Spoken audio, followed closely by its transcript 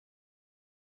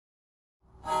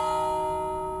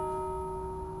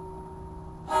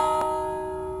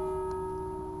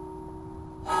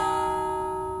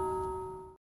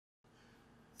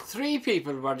Three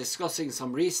people were discussing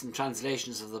some recent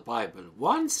translations of the Bible.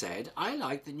 One said, "I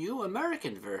like the New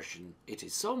American Version. It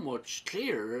is so much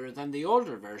clearer than the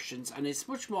older versions and it's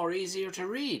much more easier to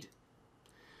read."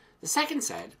 The second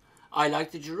said, "I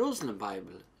like the Jerusalem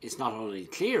Bible. It's not only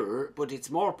clearer, but it's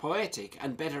more poetic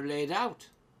and better laid out."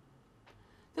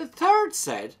 The third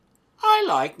said, "I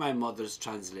like my mother's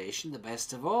translation the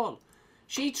best of all.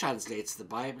 She translates the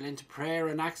Bible into prayer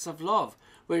and acts of love,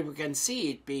 where we can see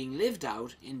it being lived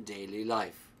out in daily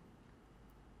life."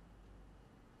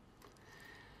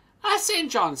 As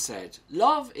St. John said,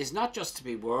 love is not just to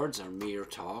be words or mere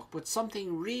talk, but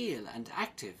something real and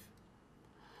active.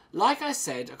 Like I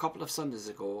said a couple of Sundays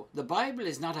ago, the Bible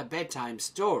is not a bedtime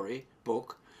story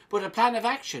book, but a plan of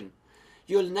action.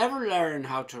 You'll never learn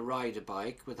how to ride a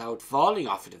bike without falling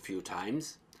off it a few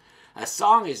times. A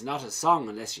song is not a song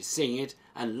unless you sing it,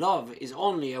 and love is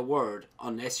only a word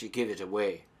unless you give it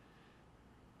away.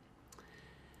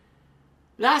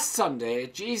 Last Sunday,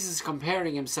 Jesus,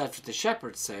 comparing himself to the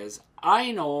shepherd, says,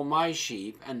 "I know my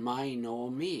sheep and mine know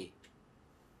me."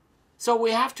 So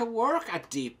we have to work at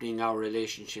deepening our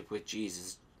relationship with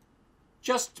Jesus.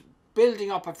 Just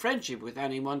building up a friendship with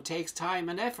anyone takes time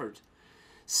and effort.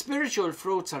 Spiritual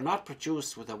fruits are not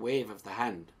produced with a wave of the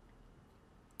hand.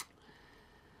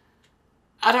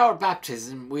 At our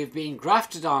baptism, we've been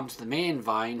grafted onto the main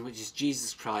vine, which is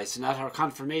Jesus Christ, and at our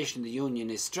confirmation, the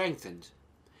union is strengthened.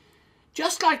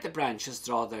 Just like the branches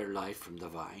draw their life from the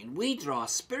vine, we draw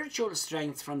spiritual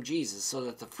strength from Jesus so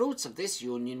that the fruits of this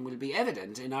union will be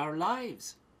evident in our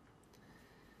lives.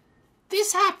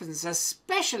 This happens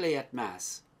especially at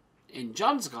Mass. In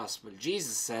John's Gospel,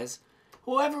 Jesus says,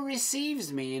 "Whoever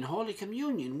receives me in Holy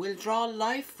Communion will draw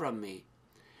life from me."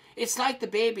 It's like the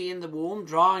baby in the womb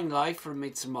drawing life from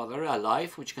its mother, a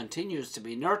life which continues to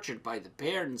be nurtured by the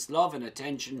parents' love and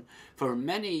attention for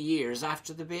many years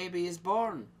after the baby is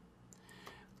born.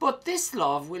 But this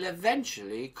love will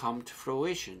eventually come to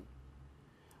fruition.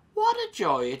 What a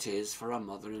joy it is for a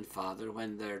mother and father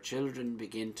when their children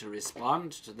begin to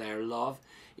respond to their love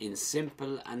in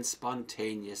simple and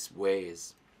spontaneous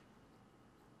ways.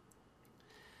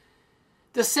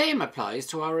 The same applies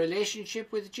to our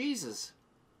relationship with Jesus.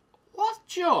 What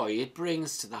joy it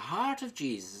brings to the heart of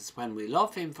Jesus when we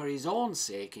love him for his own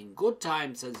sake in good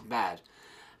times as bad,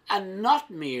 and not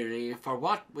merely for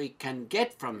what we can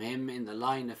get from him in the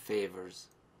line of favours.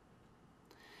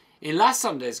 In last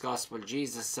Sunday's Gospel,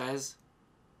 Jesus says,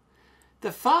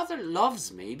 "The Father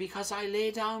loves me because I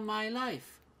lay down my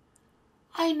life."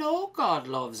 I know God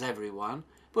loves everyone,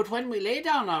 but when we lay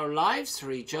down our lives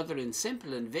for each other in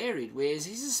simple and varied ways,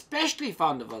 he's especially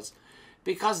fond of us,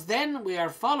 because then we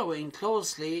are following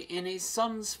closely in his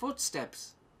Son's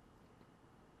footsteps.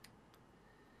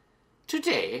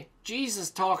 Today, Jesus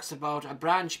talks about a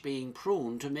branch being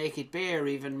pruned to make it bear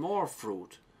even more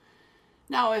fruit.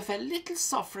 Now, if a little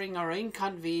suffering or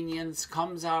inconvenience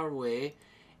comes our way,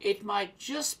 it might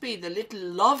just be the little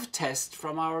love test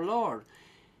from our Lord.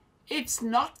 It's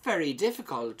not very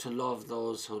difficult to love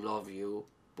those who love you,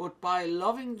 but by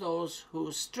loving those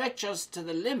who stretch us to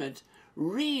the limit,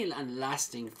 real and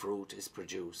lasting fruit is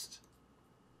produced.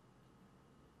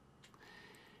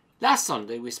 Last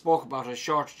Sunday we spoke about a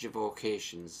shortage of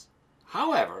vocations.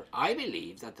 However, I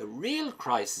believe that the real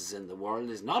crisis in the world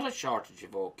is not a shortage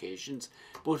of vocations,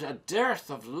 but a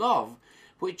dearth of love,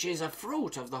 which is a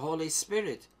fruit of the Holy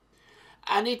Spirit.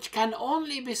 And it can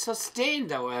only be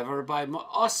sustained, however, by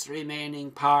us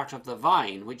remaining part of the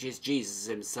vine, which is Jesus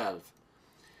himself.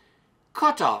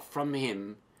 Cut off from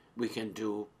him, we can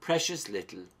do precious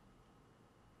little.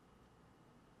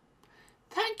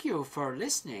 Thank you for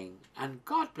listening, and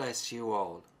God bless you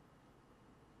all.